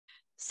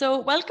So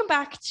welcome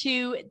back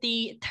to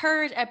the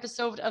third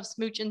episode of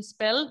Smooch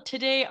Spill.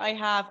 Today I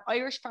have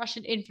Irish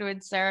fashion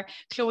influencer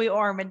Chloe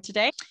Ormond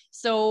today.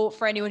 So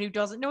for anyone who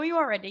doesn't know you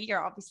already,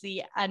 you're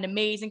obviously an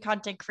amazing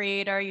content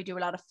creator. You do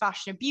a lot of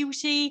fashion and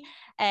beauty.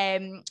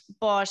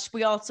 But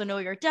we also know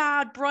your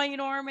dad, Brian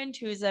Ormond,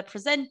 who's a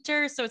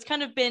presenter. So it's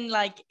kind of been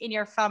like in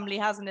your family,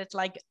 hasn't it?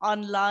 Like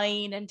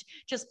online and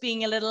just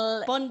being a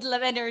little bundle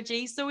of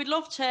energy. So we'd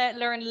love to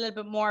learn a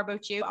little bit more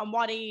about you. And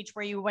what age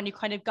were you when you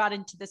kind of got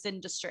into this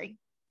industry?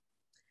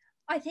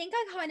 I think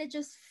I kind of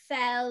just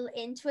fell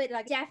into it.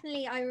 Like,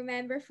 definitely, I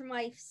remember for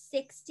my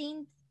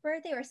 16th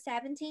birthday or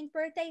 17th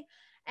birthday,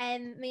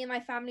 and me and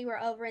my family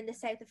were over in the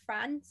south of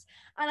France,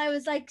 and I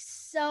was like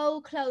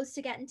so close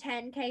to getting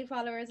 10k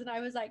followers, and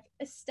I was like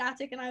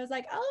ecstatic, and I was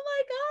like, oh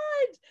my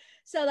god.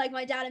 So like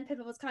my dad and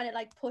Pippa was kind of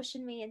like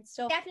pushing me and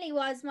stuff. Definitely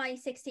was my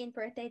 16th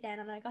birthday then,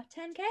 and I got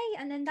 10k,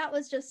 and then that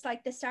was just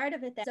like the start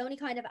of it. Then it's only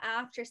kind of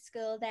after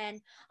school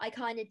then I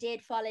kind of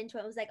did fall into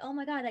it. I was like, oh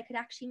my god, I could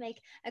actually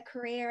make a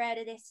career out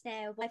of this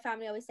now. My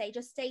family always say,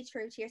 just stay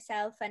true to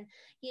yourself, and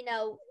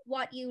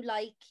what you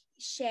like,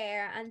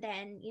 share, and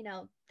then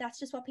that's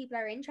just what people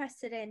are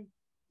interested in.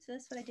 So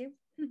that's what I do.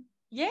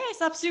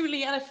 Yes,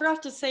 absolutely. And I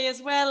forgot to say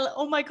as well,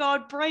 oh my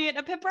God, Brian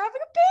and Pippa are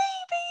having a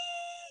baby.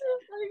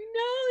 I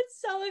know,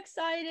 it's so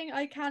exciting.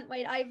 I can't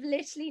wait. I've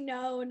literally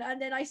known, and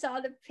then I saw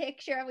the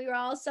picture and we were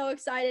all so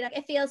excited.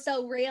 It feels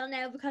so real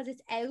now because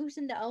it's out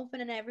in the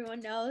open and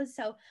everyone knows.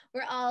 So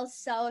we're all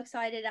so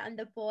excited, and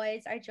the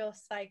boys are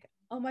just like,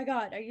 oh my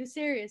God, are you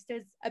serious?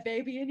 There's a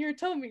baby in your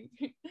tummy.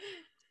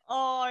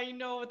 Oh, I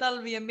know,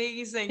 that'll be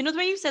amazing. You know, the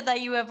way you said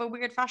that you have a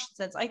weird fashion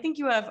sense, I think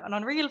you have an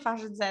unreal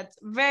fashion sense.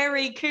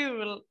 Very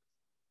cool.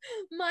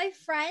 My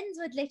friends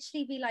would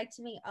literally be like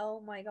to me, oh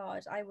my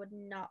God, I would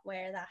not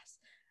wear that.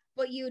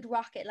 But you'd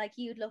rock it, like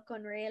you'd look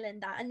unreal in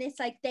that. And it's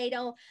like they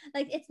don't,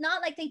 like, it's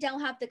not like they don't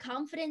have the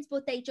confidence,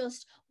 but they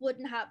just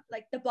wouldn't have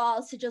like the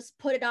balls to just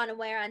put it on and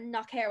wear and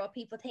not care what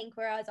people think.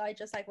 Whereas I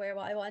just like wear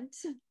what I want.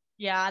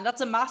 Yeah, and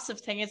that's a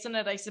massive thing, isn't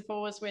it? I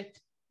suppose with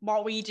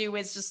what we do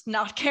is just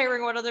not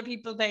caring what other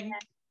people think.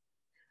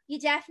 You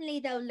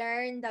definitely though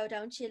learn though,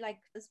 don't you? Like,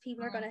 because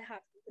people are going to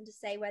have something to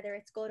say, whether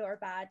it's good or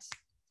bad.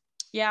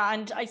 Yeah,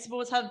 and I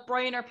suppose have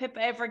Brian or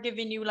Pippa ever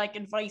given you like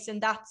advice in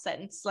that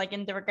sense, like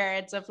in the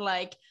regards of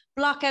like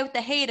block out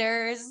the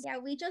haters? Yeah,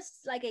 we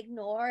just like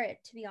ignore it,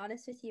 to be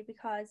honest with you,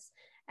 because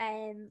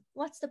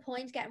what's the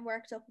point getting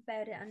worked up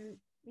about it and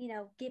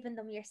giving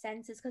them your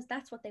senses, because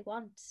that's what they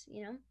want.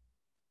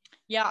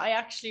 Yeah, I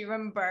actually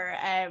remember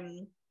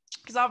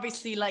because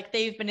obviously like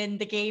they've been in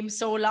the game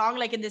so long,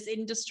 like in this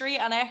industry,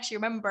 and I actually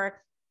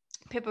remember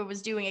Pippa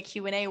was doing a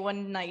Q&A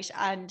one night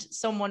and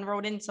someone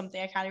wrote in something,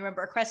 I can't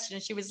remember, a question,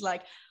 and she was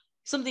like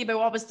something about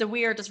what was the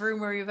weirdest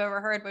rumor you've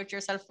ever heard about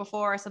yourself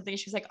before or something.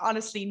 She was like,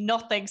 honestly,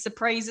 nothing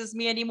surprises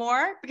me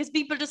anymore because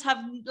people just have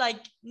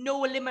like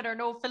no limit or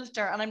no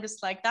filter. And I'm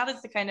just like, that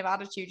is the kind of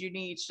attitude you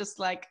need. Just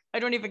like, I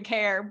don't even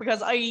care,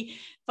 because I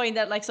find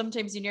that like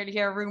sometimes you nearly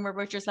hear a rumor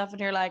about yourself and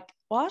you're like,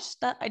 what?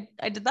 That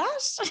I did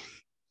that?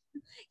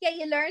 Yeah,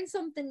 you learn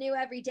something new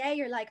every day.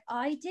 You're like,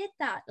 I did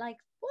that. Like,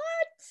 what?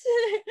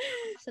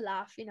 To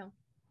laugh.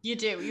 You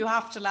do. You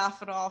have to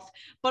laugh it off.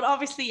 But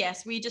obviously,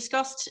 yes, we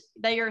discussed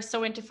that you're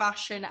so into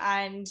fashion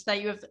and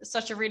that you have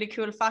such a really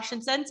cool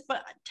fashion sense.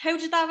 But how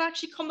did that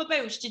actually come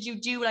about? Did you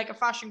do like a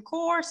fashion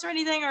course or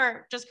anything,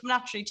 or just come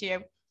naturally to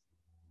you?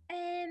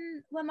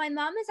 Well, my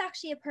mom is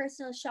actually a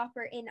personal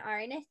shopper in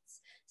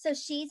Arnott's, so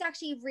she's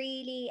actually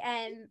really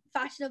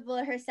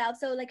fashionable herself.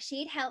 So like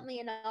she'd help me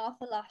an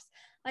awful lot.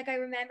 Like I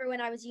remember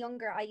when I was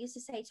younger, I used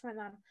to say to my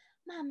mom,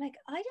 Mom, like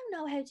I don't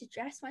know how to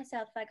dress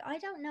myself. Like I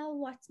don't know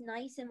what's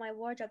nice in my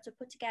wardrobe to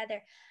put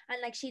together.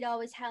 And like she'd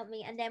always help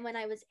me. And then when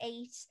I was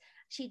 8,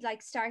 she'd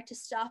like start to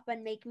stop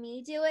and make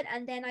me do it.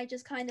 And then I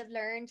just kind of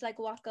learned like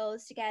what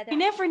goes together. I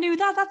never knew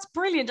that. That's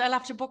brilliant. I'll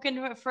have to book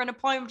in for an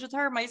appointment with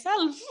her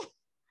myself.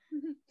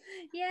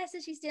 Yeah, so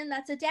she's doing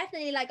that. So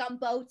definitely like on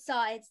both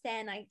sides,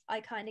 then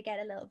I kind of get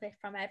a little bit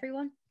from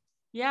everyone.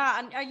 Yeah,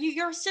 and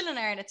you're still in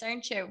Ireland,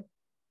 aren't you?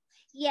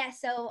 Yeah,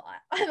 so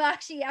I'm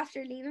actually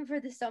after leaving for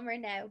the summer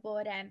now,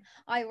 but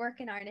I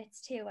work in Arnott's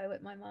too. I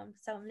with my mom,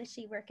 so I'm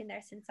literally working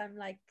there since I'm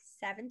like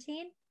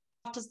 17.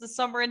 What does the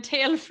summer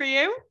entail for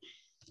you?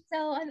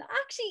 So I'm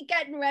actually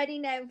getting ready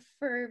now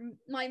for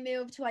my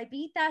move to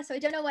Ibiza. So I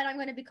don't know when I'm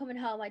going to be coming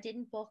home. I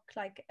didn't book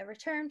like a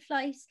return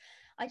flight.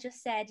 I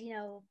just said,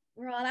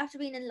 we're all after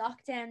being in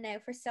lockdown now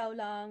for so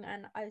long,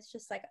 and I was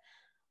just like,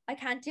 I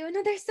can't do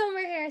another summer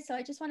here, so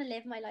I just want to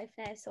live my life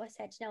now. So I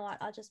said, you know what,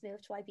 I'll just move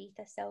to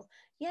Ibiza. So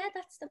yeah,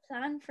 that's the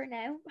plan for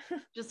now.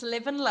 Just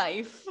living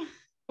life.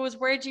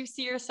 Where do you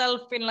see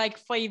yourself in like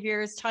 5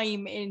 years'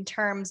 time in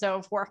terms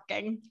of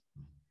working?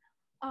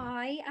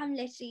 I am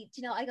literally,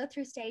 I go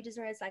through stages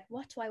where it's like,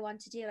 what do I want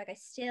to do? Like, I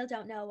still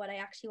don't know what I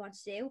actually want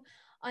to do.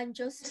 I'm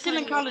just Still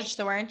in kind of college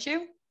though, aren't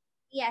you?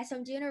 yeah, so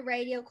I'm doing a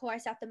radio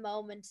course at the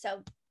moment.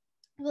 So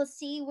we'll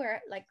see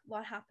where like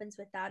what happens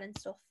with that and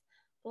stuff.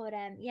 But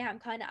yeah, I'm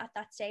kind of at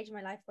that stage in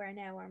my life where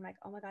I'm like,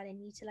 oh my God, I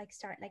need to like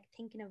start like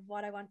thinking of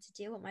what I want to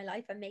do with my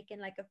life and making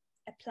like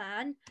a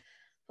plan.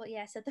 But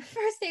yeah, so the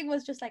first thing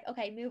was just like,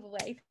 okay, move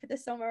away for the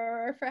summer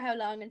or for how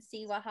long and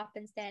see what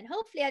happens then.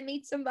 Hopefully I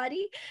meet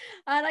somebody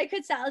and I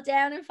could settle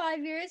down in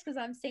 5 years because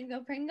I'm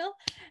single Pringle.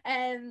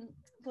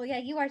 But yeah,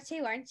 you are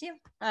too, aren't you?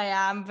 I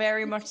am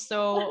very much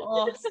so.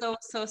 Oh,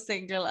 so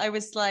single. I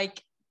was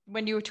like,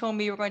 when you told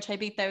me you were going to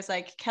Ibiza, I was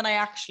like, can I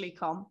actually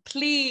come?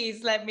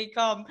 Please let me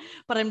come.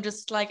 But I'm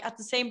just like, at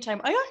the same time,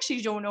 I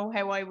actually don't know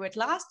how I would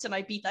last in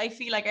Ibiza. I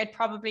feel like I'd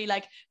probably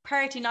like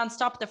party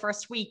nonstop the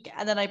first week,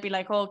 and then I'd be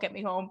like, oh, get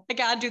me home. I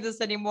can't do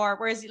this anymore.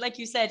 Whereas, like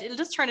you said, it'll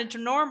just turn into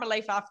normal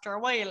life after a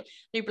while.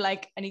 You'd be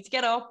like, I need to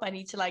get up. I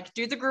need to like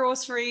do the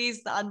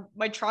groceries, and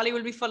my trolley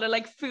will be full of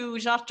like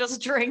food, not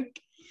just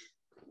drink.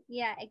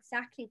 Yeah,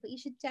 exactly. But you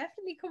should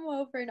definitely come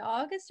over in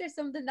August or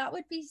something. That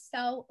would be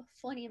so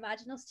funny.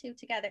 Imagine us two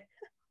together.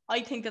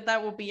 I think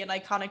that would be an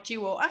iconic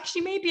duo.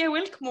 Actually, maybe I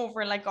will come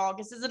over in like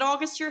August. Is it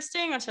August you're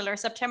staying until, or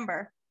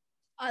September?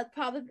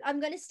 I'm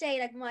gonna stay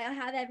like I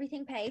have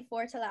everything paid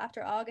for till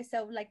after August.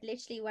 So like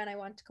literally when I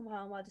want to come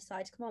home, I'll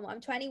decide to come home.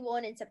 I'm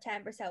 21 in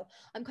September, so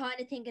I'm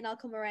kind of thinking I'll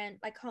come around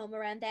like home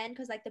around then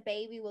because like the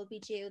baby will be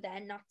due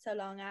then, not so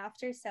long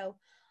after. So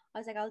I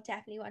was like, I'll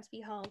definitely want to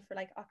be home for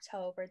like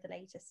October, the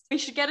latest. We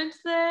should get into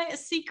the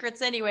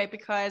secrets anyway,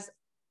 because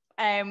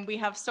we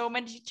have so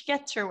many to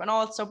get through, and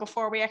also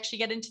before we actually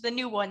get into the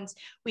new ones,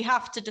 we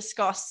have to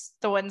discuss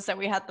the ones that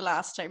we had the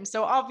last time.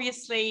 So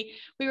obviously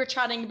we were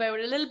chatting about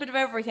a little bit of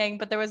everything,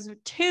 but there was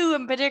two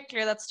in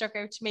particular that stuck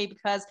out to me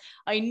because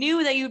I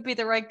knew that you'd be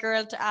the right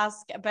girl to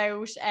ask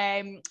about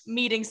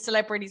meeting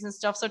celebrities and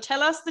stuff. So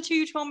tell us the two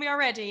you told me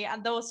already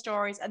and those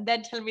stories, and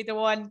then tell me the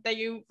one that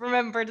you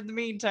remembered in the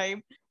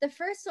meantime. The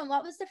first one,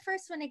 what was the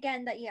first one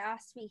again that you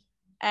asked me?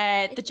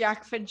 The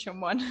Jack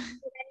Fincham one.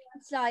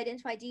 Slide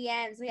into my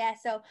DMs. Yeah,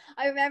 so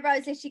I remember I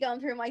was literally going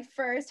through my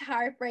first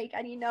heartbreak,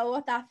 and you know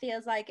what that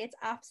feels like. It's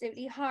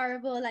absolutely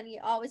horrible, and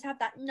you always have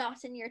that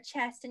knot in your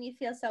chest and you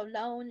feel so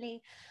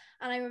lonely.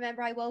 And I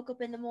remember I woke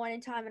up in the morning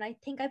time, and I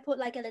think I put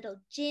like a little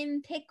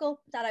gym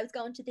pickup that I was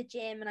going to the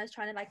gym and I was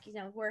trying to like, you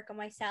know, work on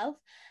myself,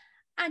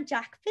 and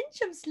Jack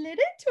Fincham slid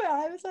into it.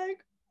 I was like,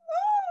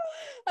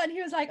 oh. And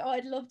he was like, oh,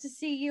 I'd love to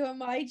see you in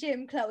my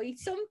gym, Chloe,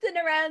 something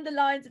around the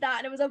lines of that.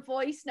 And it was a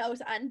voice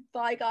note, and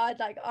by God,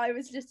 like I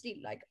was just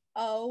like,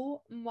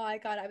 oh my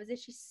God, I was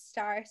literally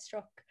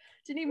starstruck.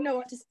 Didn't even know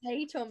what to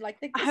say to him.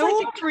 How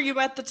old were you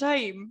at the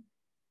time?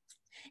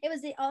 It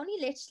was only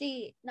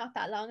literally not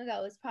that long ago.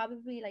 It was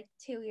probably like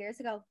 2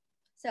 years ago.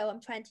 So I'm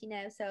 20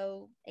 now,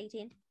 so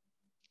 18.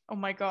 Oh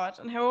my God.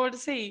 And how old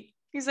is he?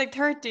 He's like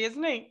 30,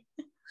 isn't he?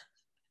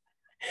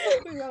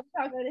 We won't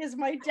talk about this.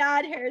 My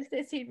dad hears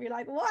this, he'd be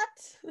like,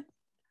 what?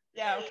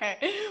 Yeah,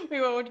 okay. We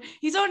won't.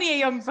 He's only a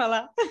young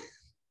fella.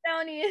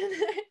 Only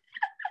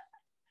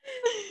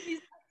he's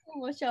not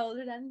too much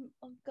older than,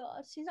 oh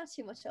God, he's not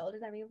too much older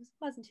than me. It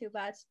wasn't too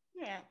bad.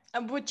 Yeah.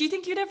 But do you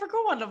think you'd ever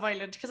go on Love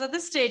Island? Because at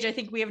this stage, I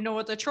think we have no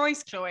other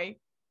choice, Chloe.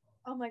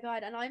 Oh my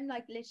God. And I'm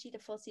like literally the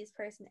fussiest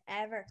person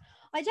ever.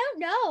 I don't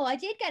know. I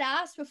did get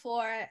asked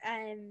before.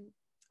 I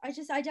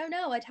don't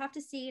know. I'd have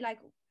to see like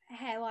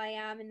how I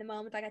am in the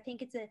moment. Like I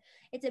think it's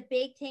a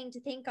big thing to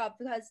think of,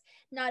 because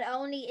not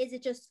only is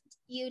it just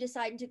you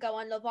deciding to go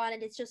on Love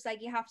Island, it's just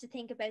like you have to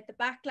think about the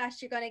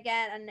backlash you're going to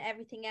get and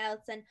everything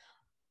else, and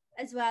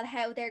as well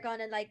how they're going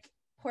to like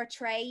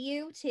portray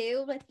you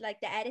too with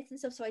like the edits and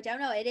stuff. So I don't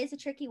know. It is a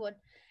tricky one.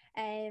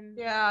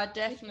 Yeah,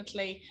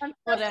 definitely. I'm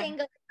still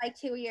single in like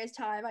 2 years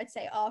time. I'd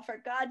say, oh, for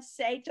God's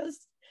sake,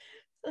 just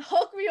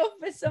hook me up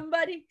with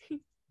somebody.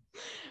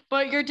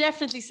 But you're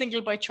definitely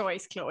single by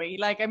choice, Chloe.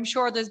 Like I'm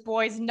sure there's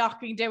boys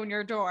knocking down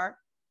your door.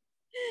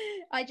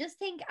 I just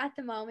think at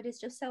the moment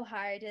it's just so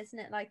hard, isn't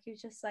it? Like you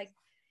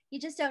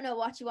just don't know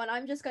what you want.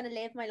 I'm just going to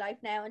live my life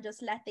now and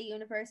just let the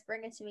universe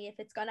bring it to me. If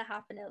it's going to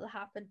happen, it'll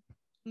happen.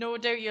 No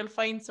doubt you'll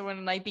find someone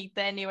in Ibiza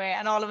anyway,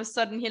 and all of a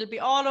sudden he'll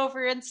be all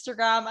over your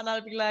Instagram, and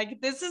I'll be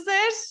like, this is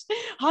it,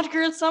 hot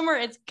girl summer,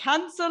 it's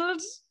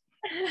cancelled.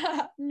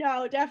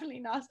 No, definitely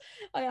not.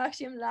 I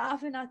actually am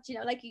laughing at, you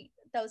know, like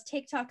those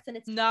TikToks, and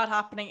it's not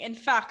happening. In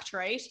fact,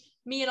 right,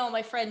 me and all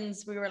my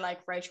friends, we were like,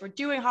 right, we're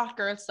doing hot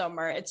girl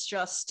summer. It's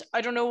just,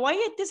 I don't know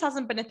why this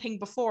hasn't been a thing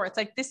before. It's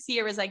like this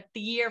year is like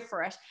the year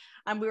for it.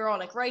 And we were all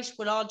like, right,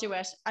 we'll all do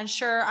it. And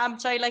sure, I'm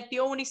like the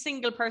only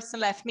single person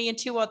left, me and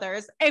two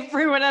others.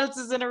 Everyone else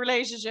is in a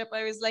relationship.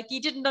 I was like,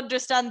 you didn't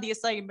understand the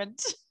assignment.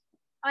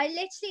 I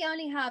literally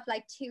only have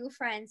like 2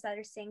 friends that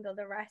are single.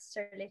 The rest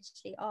are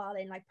literally all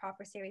in like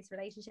proper serious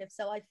relationships.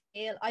 So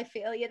I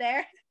feel you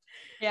there.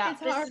 Yeah,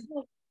 it's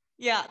horrible.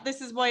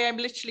 This is why I'm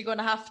literally going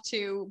to have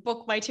to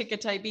book my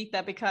ticket to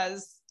Ibiza,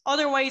 because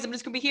otherwise I'm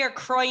just going to be here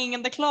crying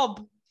in the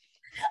club.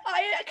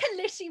 I can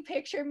literally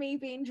picture me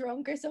being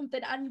drunk or something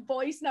and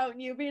voice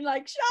noting you being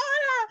like,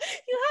 Shauna,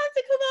 you have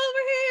to come over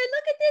here.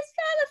 Look at this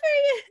fella for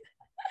you.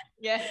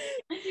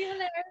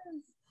 Yeah.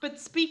 But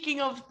speaking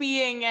of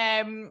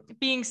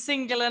being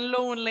single and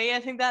lonely, I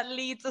think that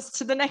leads us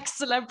to the next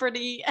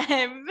celebrity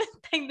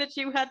thing that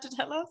you had to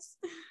tell us.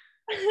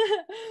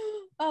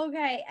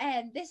 Okay,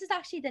 this is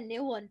actually the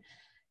new one.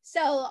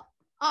 So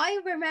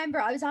I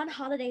remember I was on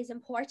holidays in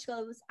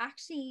Portugal. It was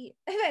actually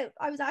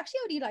I was actually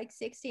only like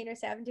 16 or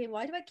 17.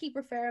 Why do I keep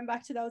referring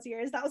back to those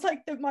years? That was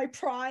like my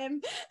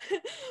prime.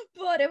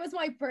 But it was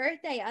my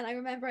birthday, and I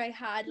remember I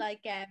had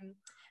like a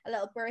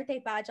little birthday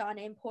badge on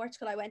in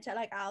Portugal. I went to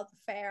like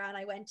Albufeira and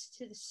I went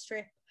to the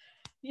strip.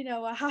 You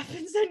know what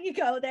happens when you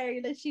go there,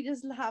 you're literally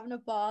just having a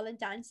ball and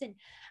dancing.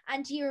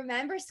 And do you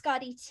remember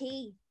Scotty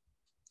T?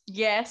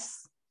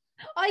 Yes.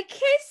 I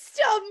kissed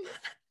him.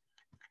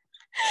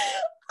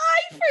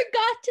 I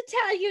forgot to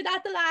tell you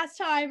that the last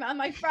time, and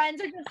my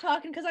friends are just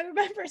talking because I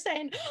remember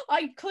saying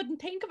I couldn't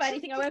think of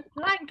anything. I went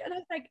blank, and I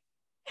was like,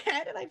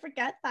 how did I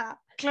forget that?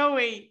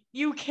 Chloe,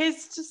 you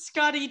kissed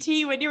Scotty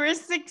T when you were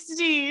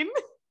 16.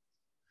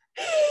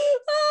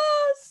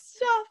 Oh,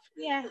 stop.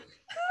 Yeah.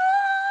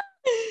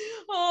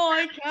 Oh,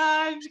 I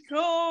can't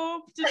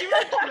cope. Did you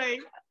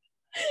actually?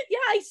 Yeah,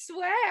 I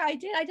swear I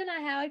did. I don't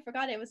know how I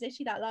forgot it. It was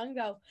literally that long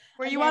ago.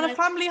 Were you on a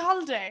family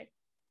holiday?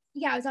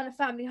 Yeah, I was on a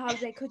family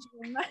holiday. Could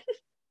you imagine?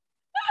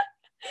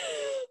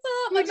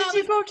 Who did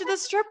you go to the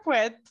strip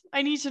with?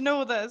 I need to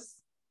know this.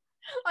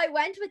 I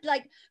went with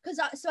like,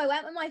 so I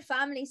went with my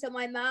family. So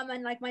my mom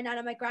and like my nan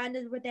and my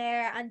granddad were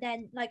there, and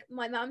then like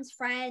my mom's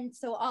friends.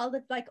 So all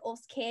the like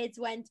us kids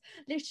went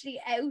literally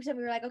out, and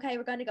we were like, okay,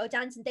 we're gonna go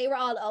dancing. They were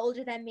all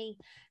older than me,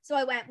 so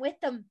I went with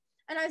them.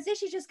 And I was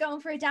literally just going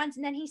for a dance,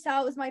 and then he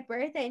saw it was my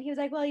birthday, and he was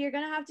like, well, you're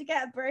gonna have to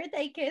get a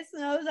birthday kiss.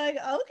 And I was like,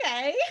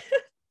 okay.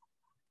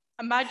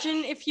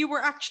 Imagine if you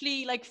were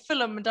actually like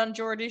filmed on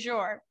Geordie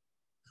Shore.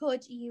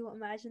 Could you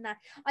imagine that?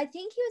 I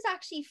think he was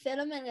actually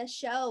filming a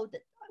show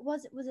that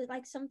was it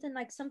like something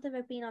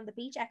about being on the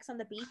beach, X on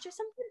the beach or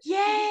something?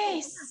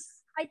 Yes.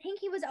 I think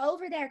he was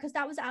over there because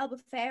that was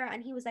Albufeira,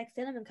 and he was like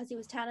filming because he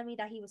was telling me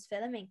that he was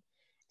filming.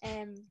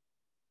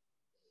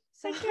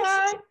 So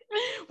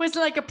was it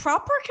like a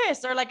proper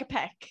kiss or like a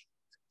peck?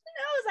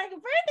 No, it was like a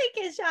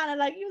birthday kiss, Shauna.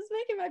 Like he was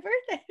making my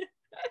birthday.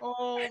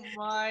 Oh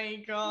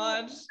my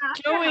god.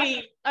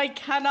 Chloe, I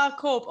cannot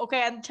cope.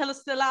 Okay, and tell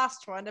us the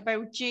last one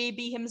about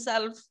JB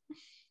himself.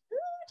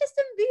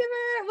 Justin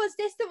Bieber. Was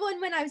this the one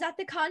when I was at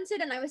the concert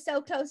and I was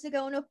so close to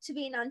going up to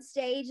being on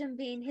stage and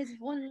being his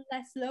one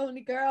less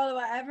lonely girl or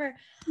whatever?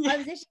 Yeah. I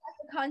was literally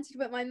at the concert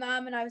with my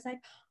mom, and I was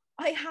like,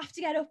 I have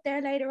to get up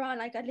there later on.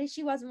 Like I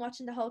literally wasn't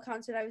watching the whole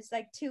concert. I was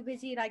like too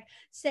busy like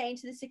saying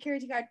to the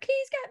security guard,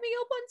 please get me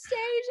up on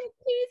stage. Like,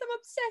 please, I'm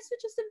obsessed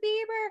with Justin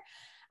Bieber.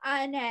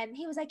 And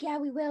he was like, yeah,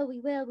 we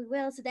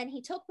will. So then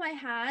he took my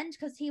hand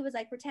because he was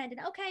like pretending,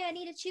 okay, I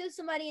need to choose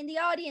somebody in the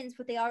audience,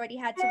 but they already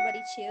had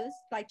somebody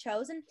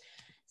chosen.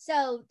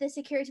 So the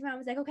security man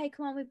was like, okay,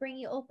 come on, we bring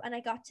you up. And I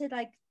got to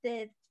like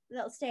the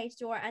little stage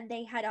door, and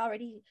they had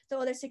already, the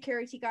other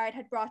security guard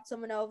had brought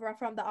someone over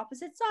from the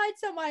opposite side.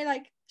 So my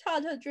like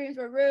childhood dreams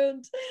were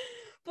ruined.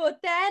 But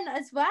then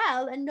as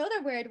well,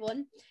 another weird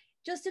one,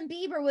 Justin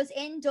Bieber was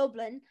in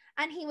Dublin,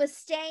 and he was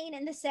staying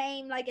in the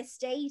same like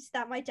estate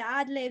that my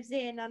dad lives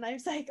in. And I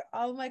was like,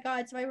 oh my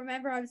God. So I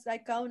remember I was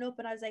like going up,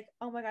 and I was like,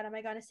 oh my God, am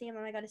I going to see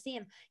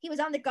him? He was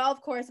on the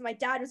golf course, and my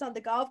dad was on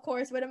the golf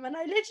course with him, and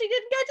I literally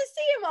didn't get to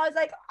see him. I was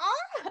like,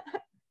 ah.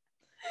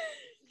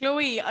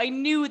 Chloe, I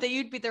knew that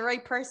you'd be the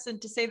right person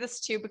to say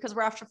this to, because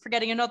we're after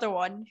forgetting another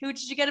one. Who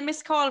did you get a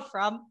missed call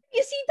from?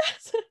 You see,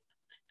 that's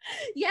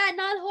yeah,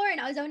 Niall Horan.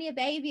 I was only a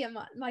baby,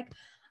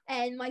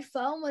 and my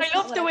phone was. I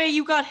love the way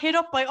you got hit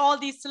up by all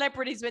these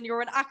celebrities when you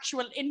were an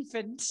actual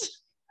infant.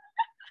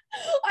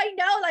 I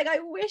know, like I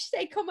wish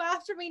they'd come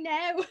after me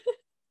now.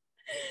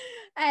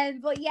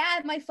 But yeah,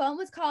 my phone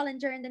was calling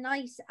during the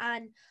night,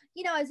 and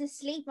you know, I was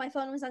asleep. My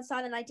phone was on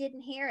silent. I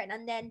didn't hear it,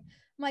 and then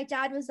my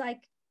dad was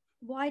like,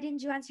 why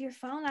didn't you answer your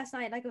phone last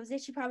night? Like it was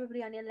literally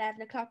probably only 11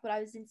 o'clock, but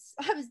I was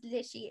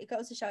literally, it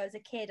goes to show, as a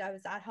kid, I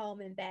was at home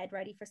in bed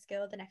ready for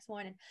school the next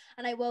morning,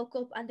 and I woke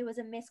up and there was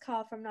a missed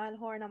call from Niall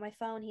Horan on my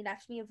phone. He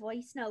left me a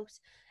voicemail,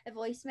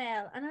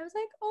 and I was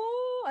like,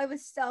 oh, I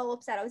was so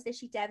upset. I was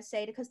literally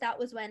devastated, because that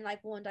was when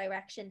like One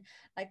Direction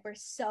like were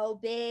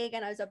so big,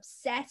 and I was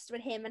obsessed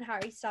with him and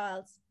Harry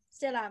Styles.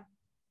 Still am.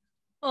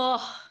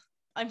 Oh,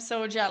 I'm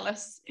so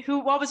jealous.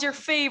 What was your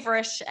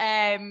favorite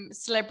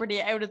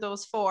celebrity out of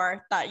those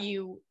four that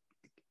you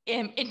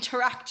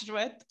interacted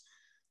with?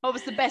 What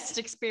was the best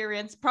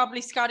experience?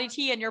 Probably Scotty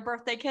T and your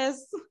birthday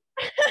kiss.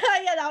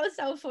 Yeah, that was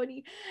so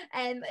funny.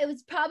 It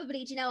was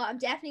probably, you know, I'm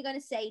definitely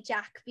going to say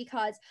Jack,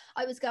 because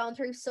I was going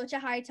through such a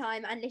hard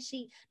time, and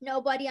literally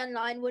nobody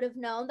online would have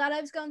known that I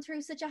was going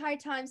through such a hard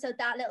time. So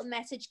that little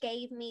message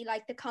gave me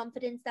like the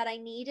confidence that I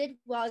needed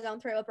while going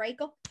through a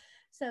breakup.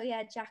 So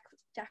yeah, Jack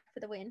for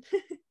the win.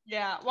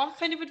 Yeah. What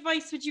kind of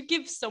advice would you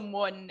give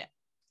someone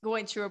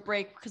going through a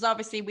break? Because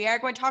obviously we are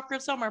going to talk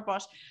about summer,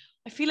 but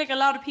I feel like a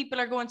lot of people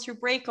are going through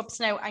breakups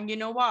now. And you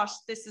know what?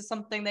 This is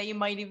something that you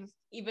might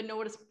even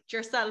notice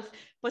yourself.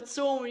 But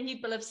so many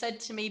people have said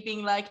to me,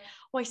 being like,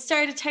 oh, I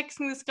started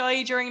texting this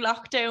guy during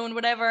lockdown,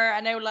 whatever.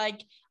 And now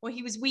like, well,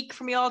 he was weak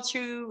for me all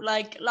through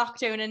like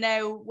lockdown. And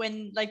now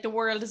when like the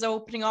world is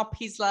opening up,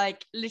 he's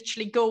like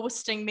literally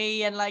ghosting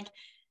me. And like,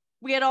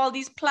 we had all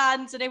these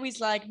plans, and then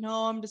he's like,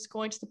 no, I'm just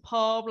going to the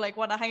pub, like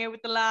want to hang out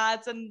with the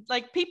lads. And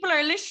like people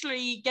are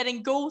literally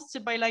getting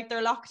ghosted by like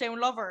their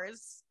lockdown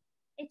lovers.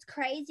 It's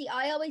crazy.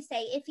 I always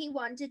say if he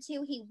wanted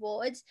to, he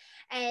would.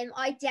 And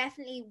I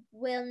definitely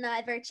will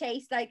never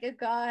chase like a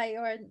guy,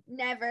 or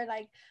never,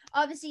 like,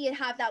 obviously you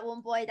have that one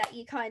boy that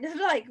you kind of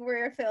like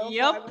were a fool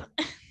for.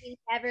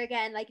 Ever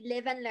again, like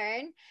live and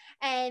learn.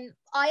 And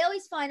I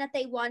always find that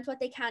they want what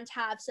they can't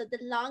have. So the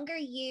longer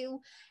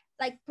you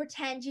like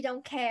pretend you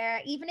don't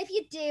care, even if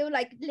you do,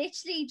 like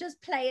literally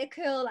just play it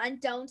cool and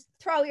don't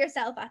throw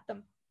yourself at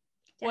them.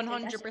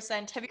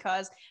 100%.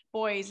 Because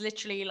boys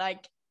literally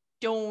like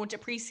don't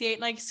appreciate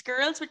nice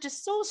girls, which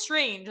is so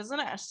strange, isn't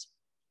it?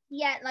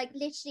 Yeah, like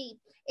literally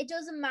it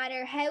doesn't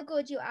matter how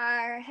good you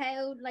are,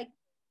 how like,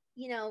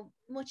 you know,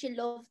 much you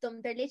love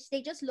them,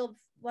 they just love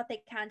what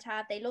they can't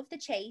have. They love the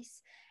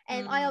chase.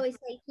 And I always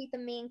say keep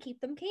them mean, keep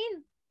them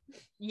keen.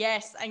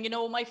 Yes, and you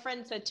know, my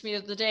friend said to me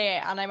the other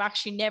day, and I'm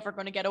actually never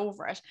going to get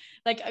over it.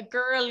 Like a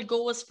girl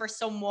goes for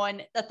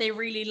someone that they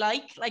really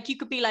like. Like you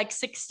could be like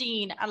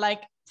 16 and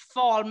like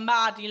fall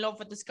madly in love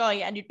with this guy,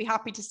 and you'd be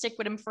happy to stick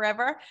with him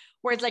forever.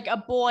 Whereas like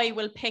a boy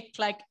will pick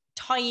like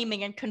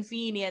timing and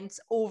convenience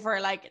over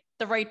like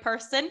the right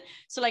person.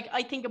 So like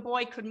I think a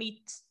boy could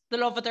meet the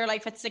love of their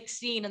life at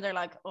 16, and they're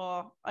like,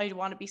 oh, I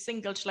want to be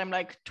single till I'm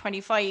like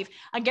 25,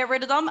 and get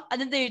rid of them,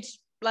 and then they'd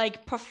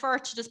like prefer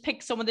to just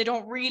pick someone they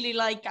don't really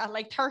like at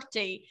like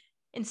 30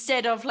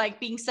 instead of like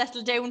being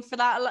settled down for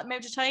that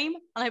amount of time.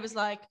 And I was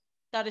like,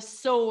 that is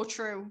so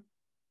true.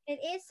 It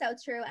is so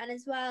true. And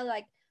as well,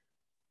 like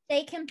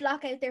they can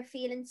block out their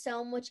feelings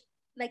so much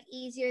like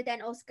easier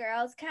than us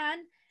girls can.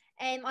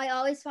 I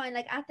always find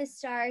like at the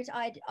start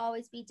I'd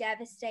always be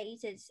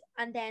devastated,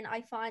 and then I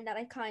find that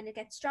I kind of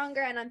get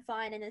stronger and I'm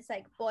fine, and it's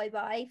like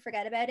bye,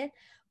 forget about it.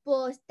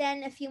 But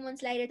then a few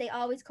months later they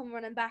always come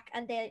running back,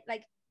 and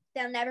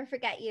they'll never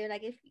forget you.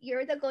 Like if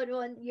you're the good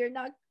one,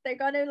 they're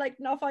gonna like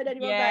not find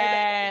anyone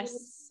better.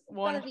 Yes,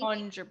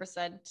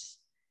 100%.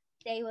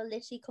 They will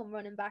literally come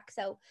running back.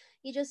 So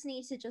you just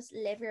need to just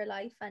live your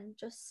life and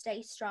just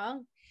stay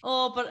strong.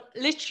 Oh, but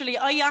literally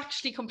I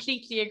actually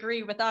completely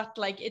agree with that.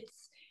 Like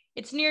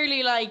it's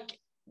nearly like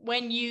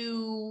when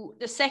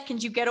the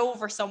second you get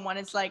over someone,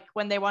 it's like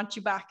when they want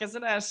you back,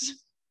 isn't it?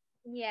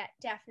 Yeah,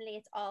 definitely.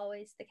 It's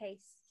always the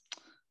case.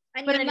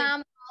 And But your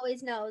mom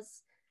always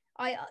knows.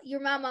 Your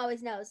mom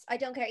always knows. I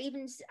don't care.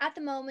 Even at the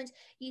moment,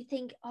 you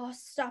think, oh,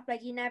 stop,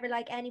 like you never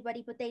like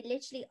anybody, but they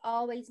literally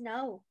always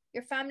know.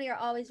 Your family are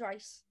always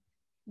right.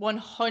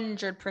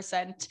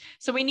 100%.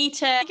 So we need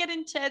to get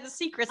into the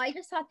secrets. I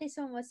just thought this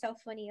one was so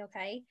funny.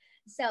 Okay,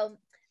 so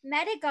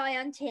met a guy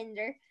on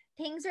Tinder.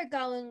 Things are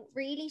going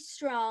really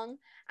strong,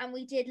 and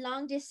we did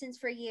long distance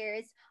for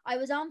years. I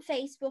was on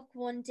Facebook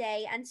one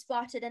day and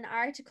spotted an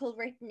article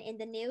written in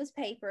the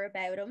newspaper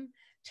about him.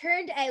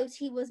 Turned out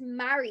he was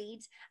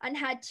married and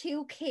had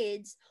 2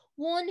 kids,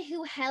 one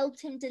who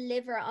helped him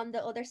deliver on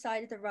the other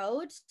side of the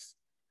road.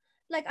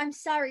 Like, I'm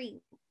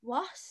sorry,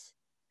 what?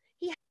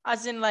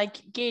 As in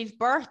like gave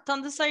birth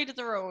on the side of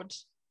the road.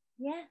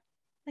 Yeah,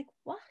 like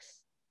what?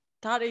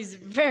 That is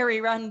very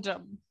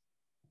random.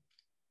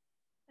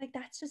 Like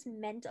that's just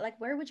mental. Like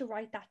where would you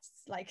write that?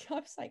 Like I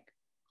was like,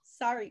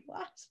 sorry,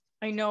 what?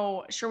 I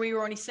know. Sure, we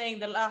were only saying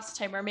the last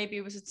time, or maybe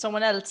it was with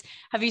someone else.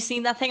 Have you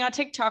seen that thing on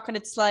TikTok? And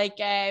it's like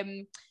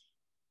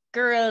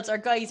girls or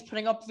guys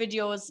putting up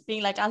videos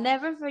being like, I'll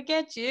never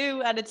forget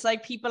you. And it's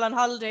like people on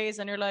holidays,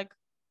 and you're like,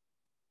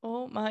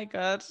 oh my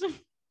God.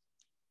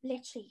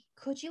 Literally,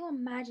 could you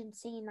imagine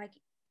seeing like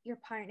your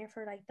partner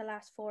for like the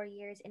last 4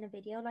 years in a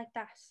video like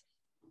that?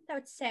 That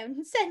would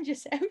send you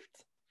out.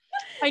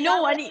 I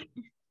know. And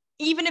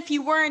even if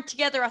you weren't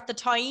together at the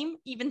time,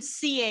 even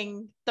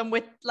seeing them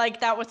with like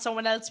that with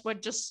someone else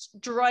would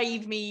just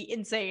drive me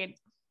insane.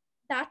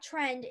 That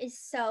trend is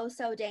so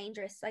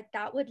dangerous. Like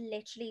that would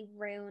literally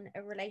ruin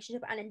a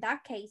relationship, and in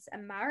that case a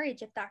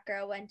marriage, if that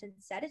girl went and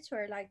said it to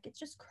her. Like it's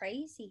just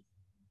crazy.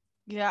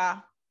 Yeah,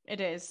 it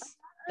is.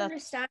 I don't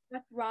understand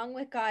what's wrong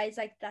with guys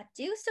like that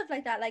do stuff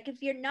like that. Like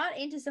if you're not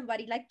into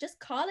somebody, like just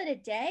call it a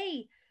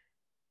day.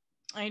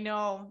 I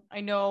know.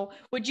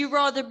 Would you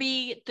rather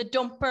be the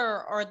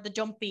dumper or the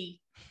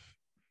dumpy?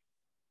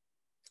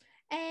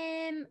 Do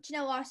you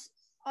know what?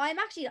 I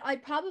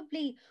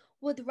probably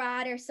would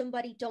rather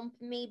somebody dump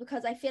me,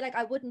 because I feel like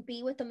I wouldn't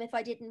be with them if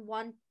I didn't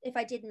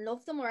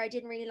love them or I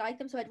didn't really like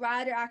them. So I'd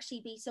rather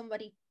actually be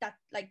somebody that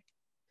like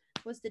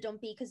was the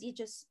dumpy, because you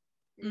just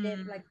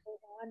live like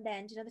on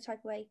then, do you know the type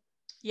of way?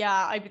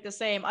 Yeah, I'd be the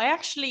same. I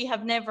actually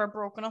have never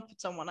broken up with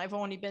someone. I've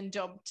only been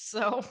dumped,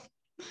 so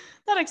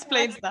that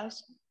explains that.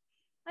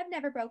 I've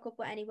never broke up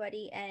with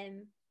anybody. I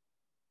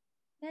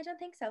don't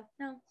think so.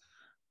 No.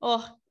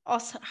 Oh,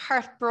 us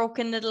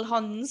heartbroken little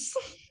Huns.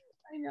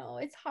 I know,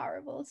 it's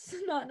horrible. It's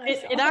not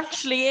nice. It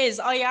actually is.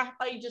 I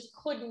just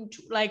couldn't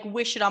like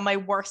wish it on my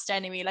worst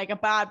enemy. Like a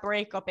bad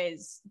breakup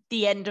is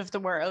the end of the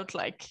world.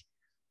 Like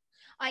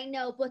I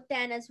know, but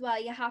then as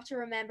well, you have to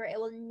remember it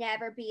will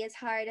never be as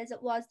hard as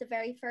it was the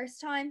very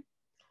first time.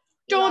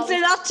 Don't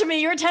say that to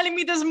me. You're telling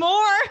me there's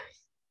more.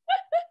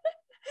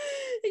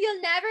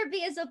 You'll never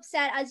be as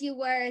upset as you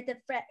were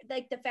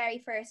the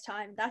very first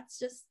time. That's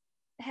just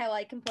how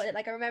I can put it.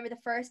 Like, I remember the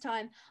first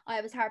time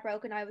I was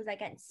heartbroken, I was like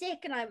getting sick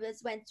and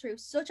went through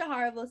such a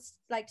horrible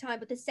like time,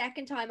 but the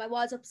second time I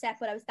was upset,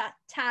 but I was that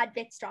tad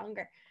bit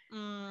stronger.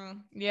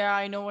 Yeah,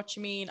 I know what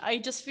you mean. I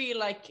just feel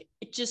like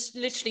it just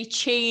literally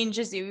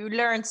changes you. You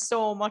learn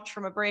so much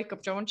from a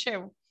breakup, don't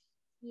you?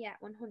 Yeah,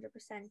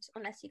 100%.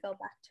 Unless you go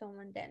back to him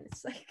and then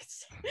it's like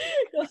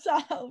it's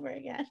all over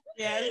again.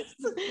 Yes.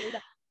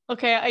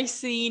 Okay, I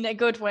seen a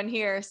good one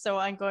here, so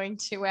I'm going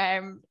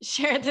to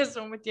share this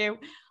one with you.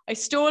 I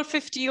stole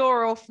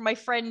 €50 from my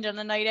friend on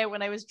a night out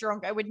when I was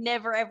drunk. I would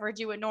never ever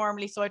do it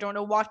normally, so I don't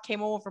know what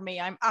came over me.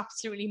 I'm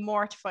absolutely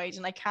mortified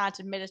and I can't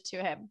admit it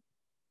to him.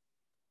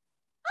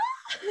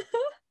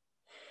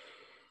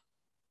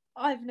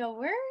 I've no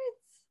words.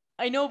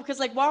 I know, because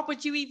like what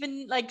would you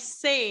even like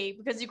say?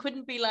 Because you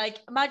couldn't be like,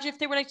 imagine if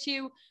they were like to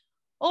you,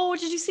 oh,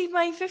 did you see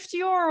my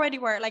 €50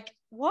 anywhere? Like,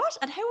 what?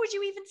 And how would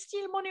you even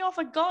steal money off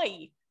a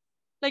guy?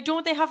 Like,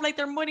 don't they have like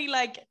their money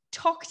like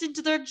tucked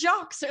into their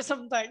jocks or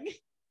something?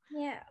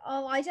 Yeah.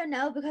 Oh, I don't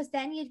know, because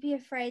then you'd be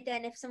afraid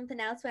then if something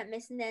else went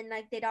missing, then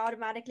like they'd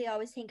automatically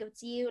always think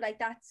it's you. Like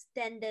that's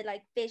then the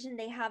like vision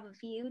they have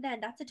of you.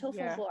 Then that's a tough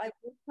one. But I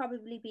would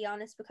probably be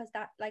honest, because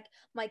that like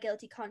my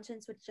guilty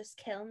conscience would just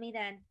kill me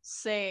then.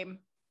 Same.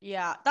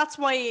 Yeah, that's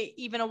why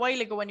even a while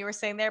ago when you were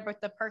saying there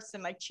about the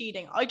person like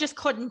cheating, I just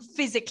couldn't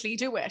physically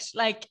do it.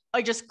 Like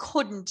I just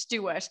couldn't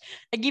do it.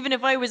 Like even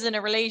if I was in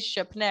a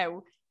relationship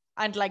now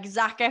and like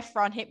Zac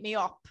Efron hit me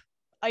up,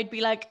 I'd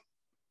be like,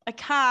 I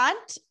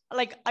can't.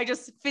 Like I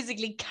just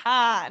physically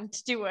can't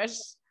do it.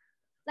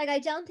 Like, I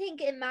don't think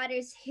it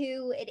matters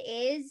who it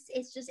is.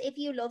 It's just if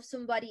you love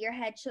somebody, your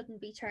head shouldn't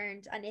be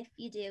turned. And if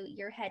you do,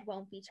 your head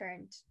won't be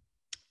turned.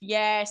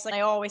 Yes, like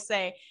I always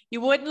say,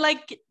 you wouldn't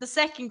like the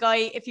second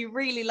guy if you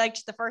really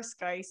liked the first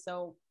guy.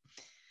 So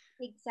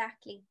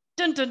exactly.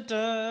 Dun dun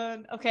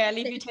dun. Okay, I'll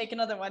leave you take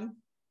another one.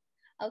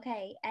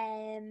 Okay.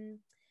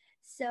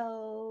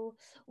 So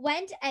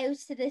went out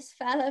to this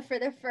fella for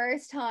the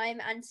first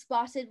time and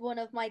spotted one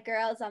of my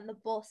girls on the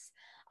bus.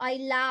 I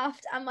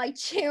laughed and my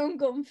chewing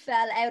gum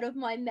fell out of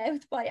my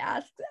mouth by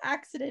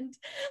accident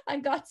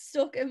and got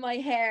stuck in my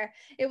hair.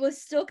 It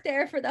was stuck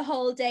there for the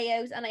whole day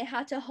out and I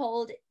had to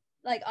hold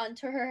like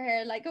onto her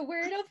hair like a weirdo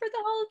for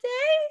the whole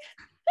day.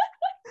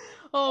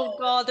 Oh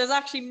God, there's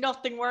actually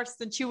nothing worse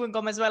than chewing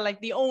gum as well.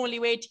 Like the only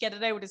way to get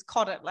it out is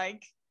cut it.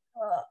 Like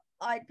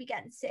I'd be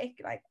getting sick.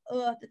 Like,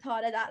 the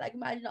thought of that. Like,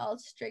 imagine all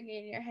stringy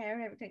in your hair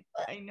and everything.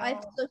 I know.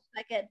 I've such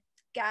like a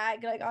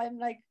gag. Like, I'm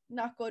like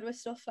not good with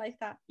stuff like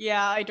that.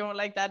 Yeah, I don't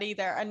like that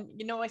either. And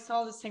you know, I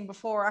saw this thing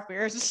before.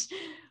 Weird.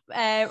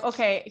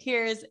 Okay,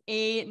 here's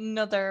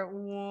another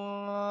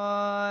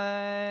one.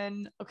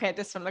 Okay,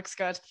 this one looks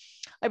good.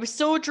 I was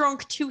so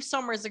drunk 2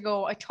 summers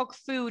ago, I took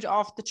food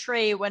off the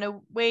tray when a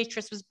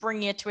waitress was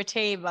bringing it to a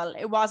table.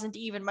 It wasn't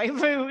even my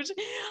food.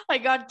 I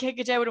got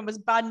kicked out and was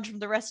banned from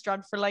the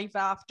restaurant for life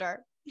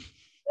after.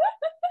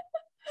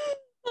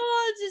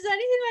 Oh, does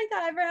anything like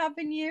that ever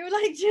happen to you?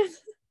 Like,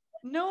 just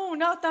No,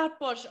 not that,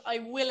 but I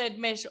will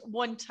admit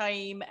one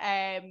time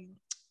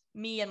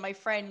me and my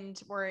friend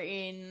were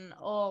in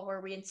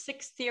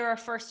sixth year or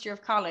first year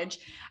of college,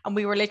 and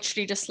we were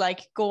literally just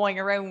like going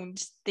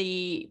around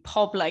the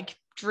pub like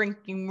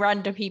drinking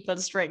random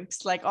people's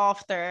drinks like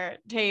off their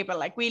table.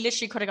 Like we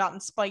literally could have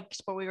gotten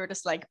spiked, but we were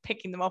just like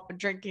picking them up and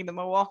drinking them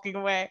and walking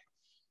away.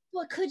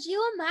 well, could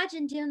you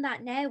imagine doing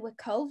that now with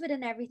COVID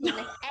and everything?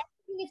 Like,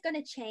 everything is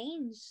gonna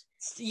change.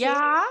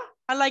 Yeah,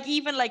 and like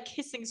even like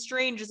kissing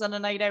strangers on a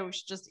night out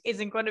just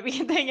isn't going to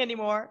be a thing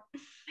anymore.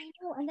 I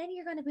know, and then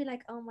you're gonna be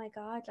like, oh my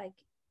god, like,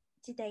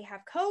 did they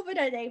have COVID?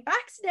 Are they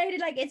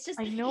vaccinated? Like, it's just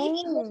I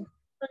know.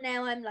 But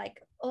now I'm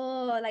like,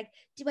 oh, like,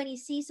 when you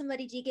see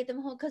somebody, do you give them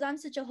a hug? Because I'm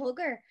such a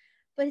hugger,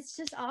 but it's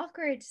just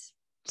awkward.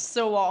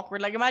 So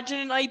awkward. Like imagine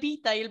in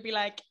Ibiza, you'll be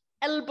like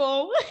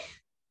elbow.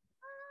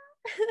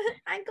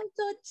 Ankle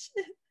touch.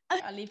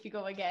 I'll leave you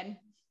go again.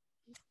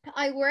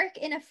 I work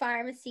in a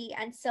pharmacy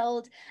and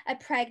sold a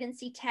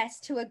pregnancy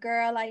test to a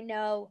girl I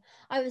know.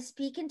 I was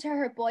speaking to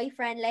her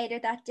boyfriend later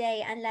that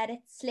day and let it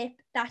slip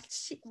that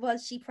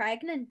she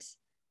pregnant.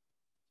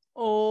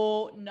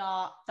 Oh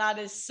no, that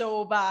is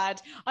so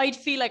bad. I'd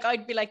feel like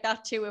I'd be like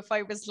that too if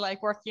I was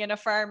like working in a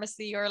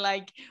pharmacy or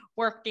like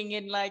working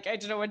in like, I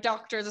don't know, a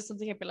doctor's or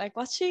something. I'd be like,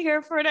 what's she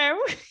here for now?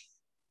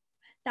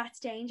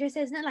 That's dangerous,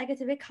 isn't it? Like, it's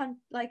a bit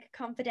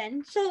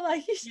confidential.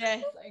 Like,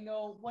 yes, I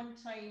know. One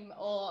time,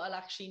 oh, I'll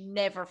actually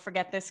never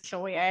forget this,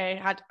 Chloe. I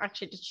had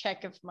actually to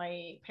check if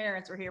my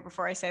parents were here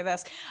before I say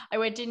this. I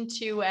went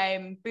into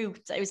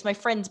Boots. It was my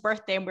friend's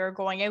birthday and we were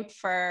going out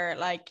for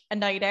like a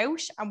night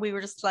out, and we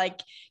were just like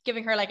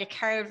giving her like a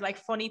card with like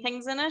funny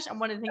things in it, and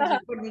one of the things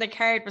we put in the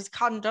card was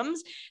condoms.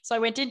 So I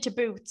went into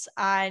Boots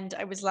and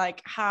I was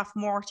like half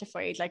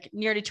mortified, like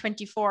nearly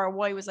 24.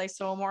 Why was I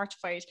so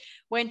mortified?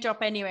 Went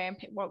up anyway and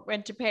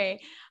went to pay,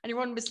 and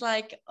everyone was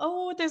like,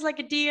 oh, there's like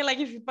a deal, like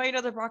if you buy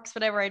another box,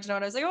 whatever. I don't know.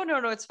 And I was like, oh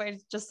no, it's fine,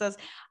 it just says.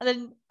 And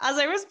then as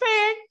I was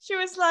paying, she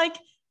was like,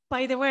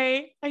 by the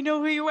way, I know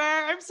who you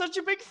are, I'm such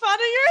a big fan of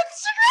your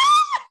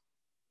Instagram.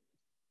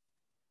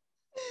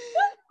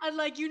 And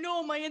like, you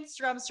know, my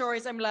Instagram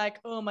stories, I'm like,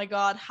 oh my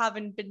God,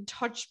 haven't been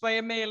touched by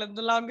a male in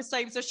the longest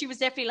time. So she was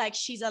definitely like,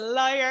 she's a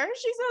liar.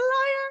 She's a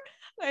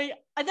liar.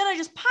 And then I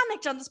just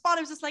panicked on the spot.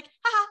 I was just like,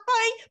 haha,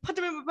 bye, put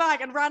them in my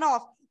bag and ran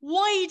off.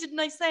 Why didn't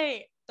I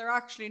say they're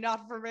actually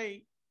not for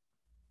me?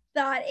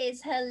 That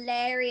is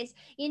hilarious.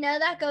 You know,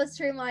 that goes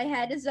through my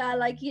head as well.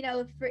 Like, you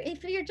know,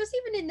 if you're just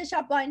even in the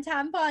shop buying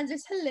tampons,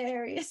 it's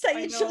hilarious that I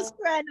you know. just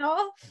ran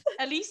off.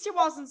 At least it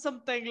wasn't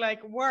something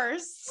like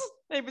worse.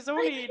 It was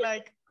only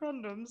like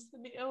condoms.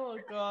 Oh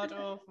God.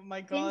 Oh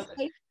my God.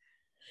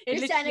 You're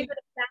setting a Literally, good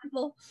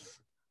example.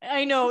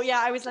 I know,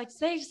 yeah. I was like,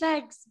 safe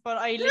sex. But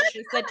I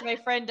literally said to my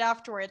friend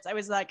afterwards, I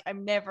was like,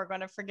 I'm never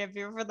gonna forgive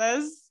you for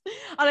this.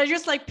 And I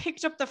just like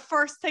picked up the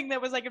first thing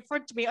that was like in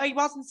front of me. I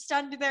wasn't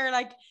standing there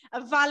like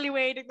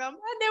evaluating them.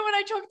 And then when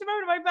I took them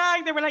out of my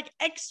bag, they were like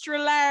extra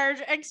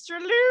large, extra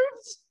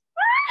lubed.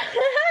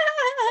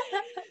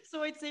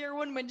 So I'd say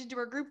everyone went into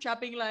our group chat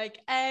being like,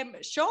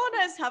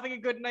 Shauna's having a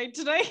good night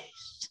tonight.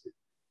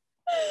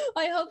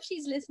 I hope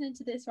she's listening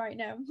to this right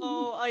now.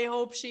 Oh, I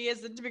hope she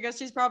isn't, because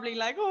she's probably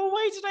like, oh,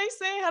 why did I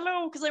say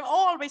hello? Because I'm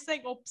always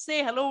saying, oh,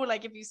 say hello,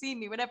 like if you see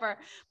me, whatever.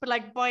 But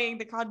like buying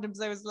the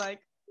condoms, I was like,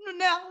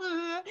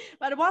 no.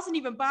 But it wasn't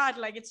even bad.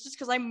 Like, it's just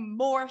because I'm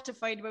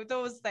mortified about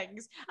those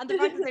things. And the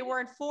fact that they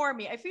weren't for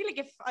me, I feel like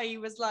if I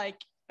was like,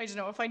 I don't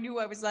know, if I knew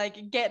I was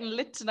like getting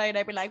lit tonight,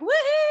 I'd be like,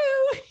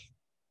 woohoo.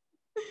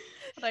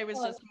 But I was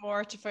just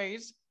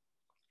mortified. Is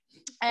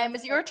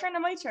it your turn or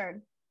my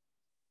turn?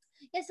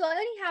 Yeah, so I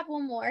only have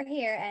one more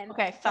here.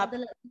 Okay, fab.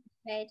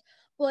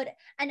 But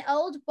an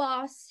old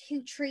boss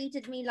who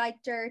treated me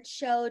like dirt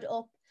showed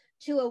up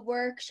to a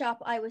workshop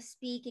I was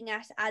speaking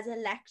at as a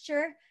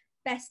lecturer.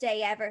 Best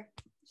day ever.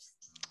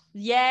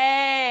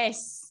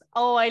 Yes.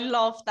 Oh, I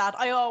love that.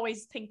 I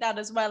always think that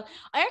as well.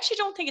 I actually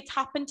don't think it's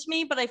happened to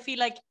me, but I feel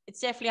like it's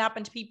definitely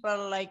happened to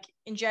people like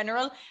in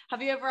general.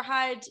 Have you ever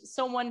had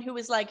someone who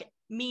was like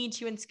mean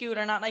to you in school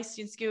or not nice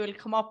to you in school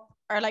come up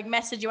or like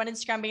message you on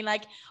Instagram being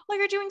like, oh,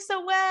 you're doing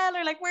so well,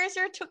 or like, where's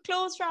your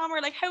clothes from,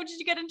 or like, how did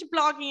you get into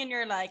blogging? And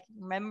you're like,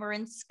 remember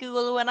in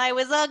school when I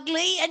was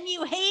ugly and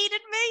you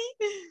hated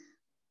me?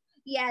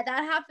 Yeah,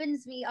 that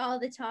happens to me all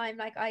the time.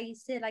 Like, I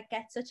used to like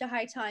get such a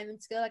hard time in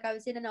school. Like, I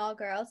was in an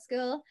all-girls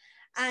school,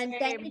 and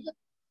then you just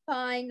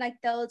find like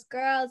those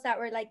girls that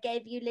were like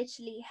gave you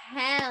literally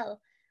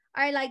hell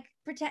are like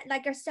pretend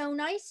like are so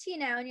nice to you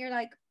now, and you're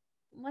like,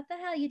 what the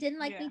hell? You didn't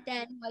like me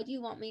then. Why do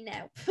you want me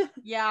now?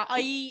 Yeah,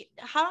 I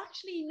have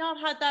actually not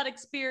had that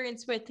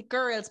experience with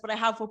girls, but I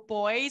have with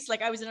boys.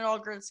 Like, I was in an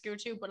all-girls school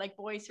too, but like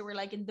boys who were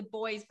like in the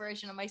boys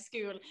version of my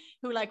school,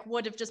 who like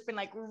would have just been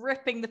like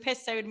ripping the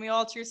piss out of me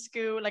all through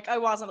school. Like, I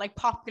wasn't like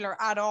popular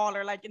at all,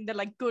 or like in the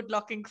like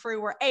good-looking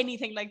crew or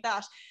anything like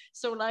that.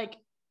 So like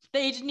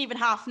they didn't even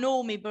half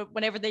know me, but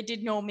whenever they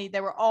did know me,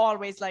 they were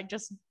always like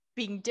just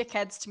being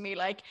dickheads to me.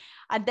 Like,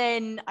 and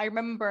then I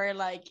remember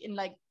like in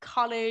like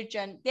college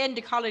and the end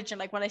of college, and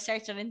like when I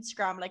started on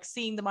Instagram, like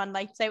seeing them on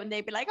nights out, and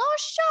they'd be like, oh,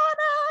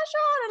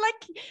 Shauna,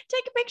 like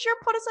take a picture,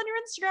 put us on your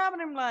Instagram.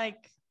 And I'm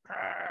like,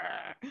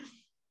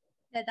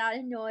 that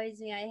annoys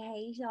me. I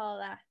hate all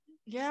that.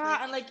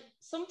 Yeah. And like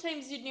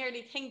sometimes you'd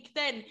nearly think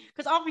then,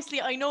 because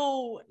obviously I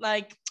know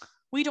like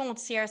we don't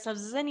see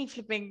ourselves as any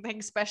flipping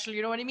thing special,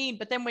 you know what I mean?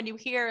 But then when you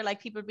hear like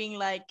people being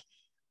like,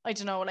 I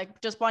don't know,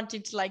 like just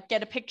wanting to like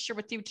get a picture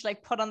with you to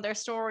like put on their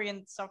story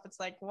and stuff, it's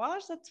like,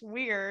 what? That's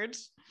weird.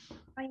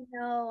 I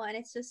know, and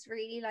it's just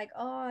really like,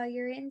 oh,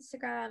 your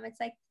Instagram. It's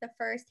like the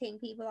first thing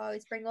people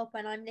always bring up,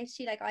 and I'm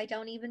literally like, I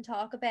don't even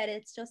talk about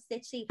it. It's just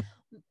literally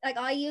like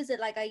I use it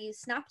like I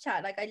use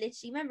Snapchat. Like I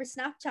literally remember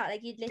Snapchat,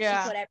 like you'd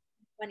literally put everything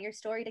on your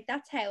story. Like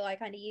that's how I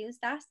kind of use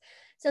that.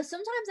 So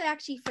sometimes I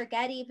actually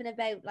forget even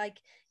about like,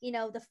 you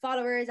know, the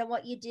followers and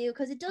what you do,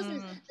 because it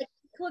doesn't like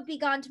could be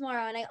gone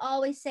tomorrow. And I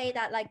always say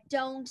that like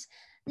don't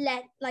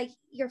let like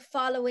your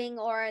following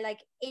or like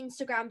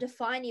Instagram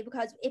define you,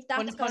 because if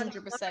that's 100%. Gone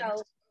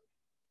tomorrow,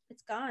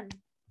 it's gone.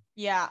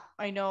 Yeah,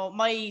 I know.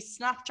 My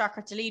Snapchat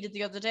got deleted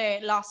the other day.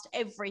 Lost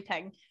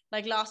everything.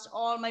 Like lost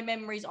all my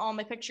memories, all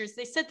my pictures.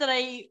 They said that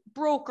I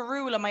broke a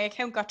rule and my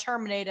account got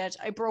terminated.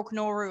 I broke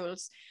no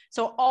rules.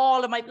 So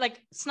all of my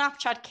like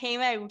Snapchat came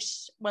out.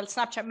 Well,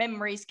 Snapchat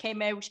memories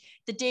came out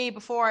the day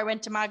before I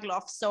went to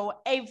Magaluf. So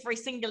every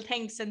single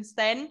thing since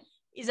then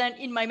is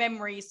in my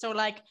memories. So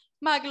like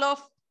Magaluf,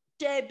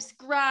 Debs,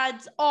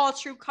 grads, all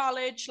through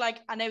college,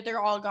 like, and now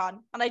they're all gone.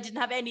 And I didn't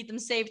have any of them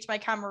saved to my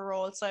camera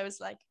roll. So I was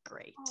like,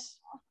 great.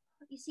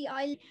 You see,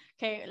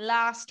 Okay,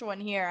 last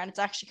one here, and it's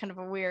actually kind of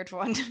a weird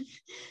one.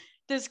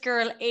 This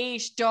girl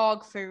ate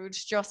dog food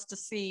just to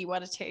see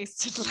what it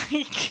tasted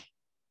like.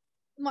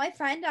 My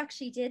friend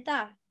actually did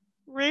that.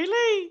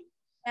 Really?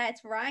 Yeah,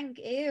 it's rank.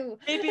 Ew.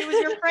 Maybe it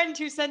was your friend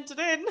who sent it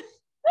in.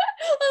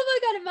 Oh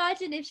my god,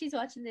 imagine if she's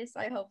watching this.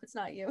 I hope it's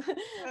not you.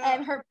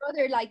 Her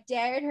brother like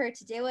dared her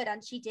to do it,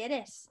 and she did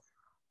it.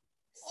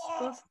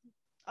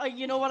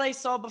 You know what I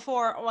saw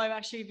before? Oh, I'm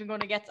actually even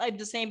going to get, I'm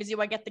the same as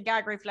you. I get the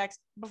gag reflex.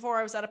 Before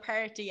I was at a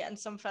party and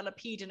some fella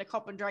peed in a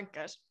cup and drank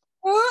it.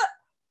 I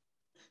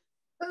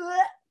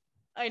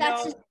know.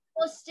 That's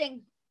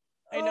disgusting.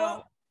 I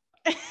know.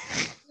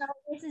 No,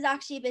 this is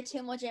actually a bit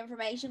too much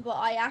information, but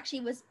I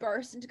actually was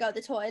bursting to go to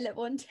the toilet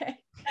one day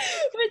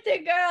with the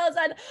girls,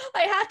 and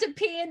I had to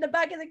pee in the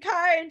back of the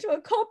car into a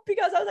cup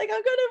because I was like,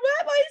 I'm gonna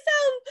wet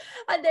myself,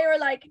 and they were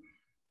like,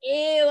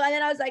 ew. And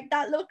then I was like,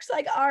 that looks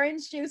like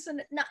orange juice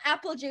and not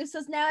apple juice.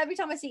 So now every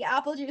time I see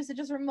apple juice, it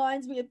just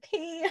reminds me of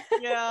pee.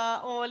 Yeah.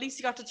 Oh, at least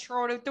you got to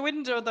throw it out the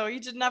window though. You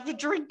didn't have to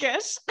drink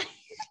it.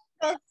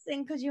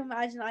 Disgusting. Could you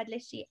imagine? I'd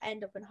literally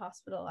end up in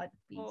hospital. I'd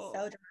be so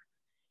dramatic.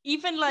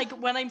 Even like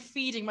when I'm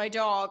feeding my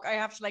dog, I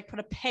have to like put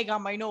a peg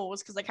on my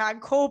nose because I can't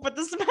cope with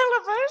the smell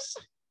of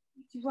it.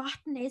 It's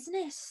rotten, isn't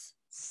it?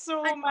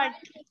 So And much.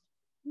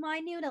 my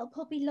new little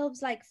puppy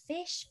loves like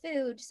fish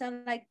food, so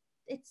like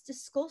it's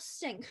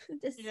disgusting.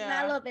 The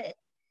smell of it.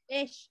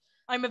 Fish.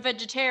 I'm a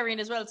vegetarian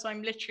as well, so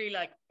I'm literally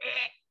like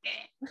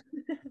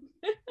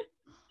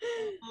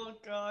oh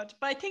god.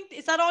 But I think,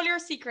 is that all your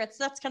secrets?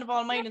 That's kind of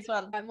all mine as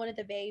well. I'm one of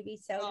the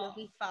babies, so it'll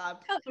be fab.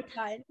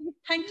 fine.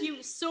 Thank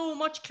you so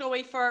much,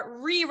 Chloe,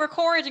 for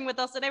re-recording with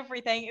us and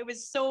everything. It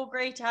was so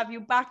great to have you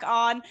back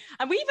on,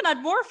 and we even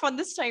had more fun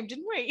this time,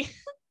 didn't we?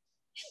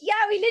 Yeah,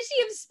 we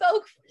literally have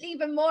spoke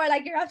even more.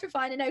 Like, you're after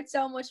finding out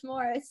so much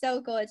more. It's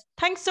so good.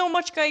 Thanks so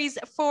much, guys,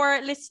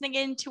 for listening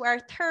in to our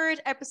 3rd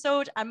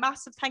episode. A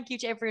massive thank you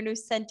to everyone who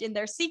sent in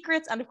their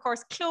secrets, and of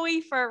course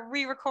Chloe for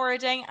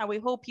re-recording, and we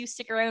hope you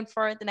stick around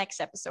for the next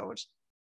episode.